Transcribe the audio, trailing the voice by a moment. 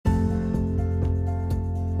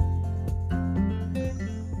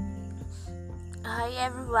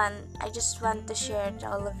everyone, I just want to share to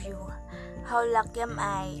all of you how lucky am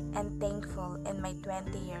I and thankful in my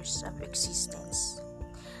 20 years of existence.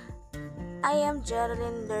 I am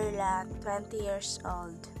Geraldine Lurla, 20 years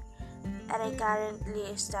old, and I currently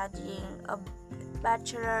studying a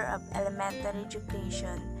Bachelor of Elementary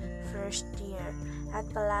Education first year at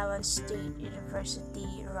Palawan State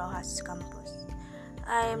University Rojas campus.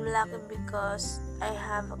 I am lucky because I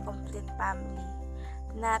have a complete family.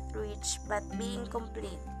 Not rich, but being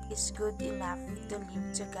complete is good enough to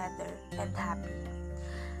live together and happy.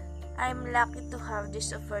 I'm lucky to have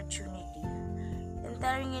this opportunity.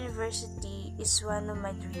 Entering university is one of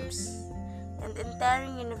my dreams. And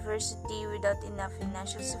entering university without enough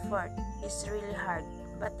financial support is really hard,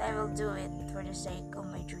 but I will do it for the sake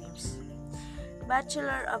of my dreams.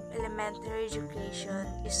 Bachelor of Elementary Education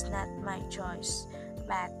is not my choice,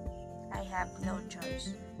 but I have no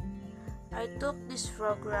choice. I took this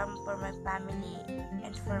program for my family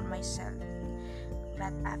and for myself.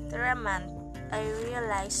 But after a month, I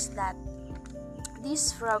realized that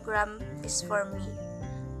this program is for me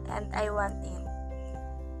and I want it.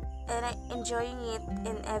 And I enjoying it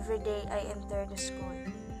in every day I enter the school.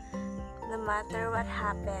 No matter what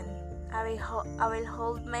happened, I will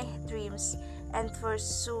hold my dreams and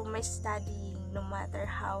pursue my studying no matter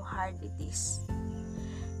how hard it is.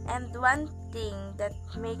 And one thing that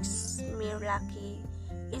makes me lucky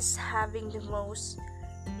is having the most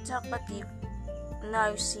talkative,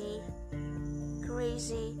 noisy,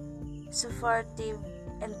 crazy, supportive,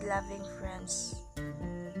 and loving friends.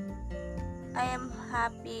 I am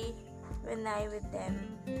happy when I'm with them.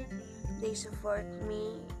 They support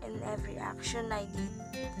me in every action I did.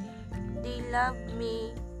 They love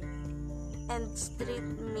me and treat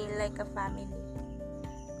me like a family.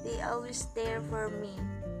 They always there for me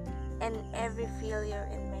and every failure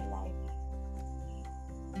in my life.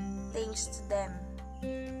 Thanks to them.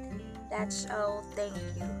 That's all. Thank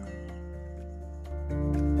you.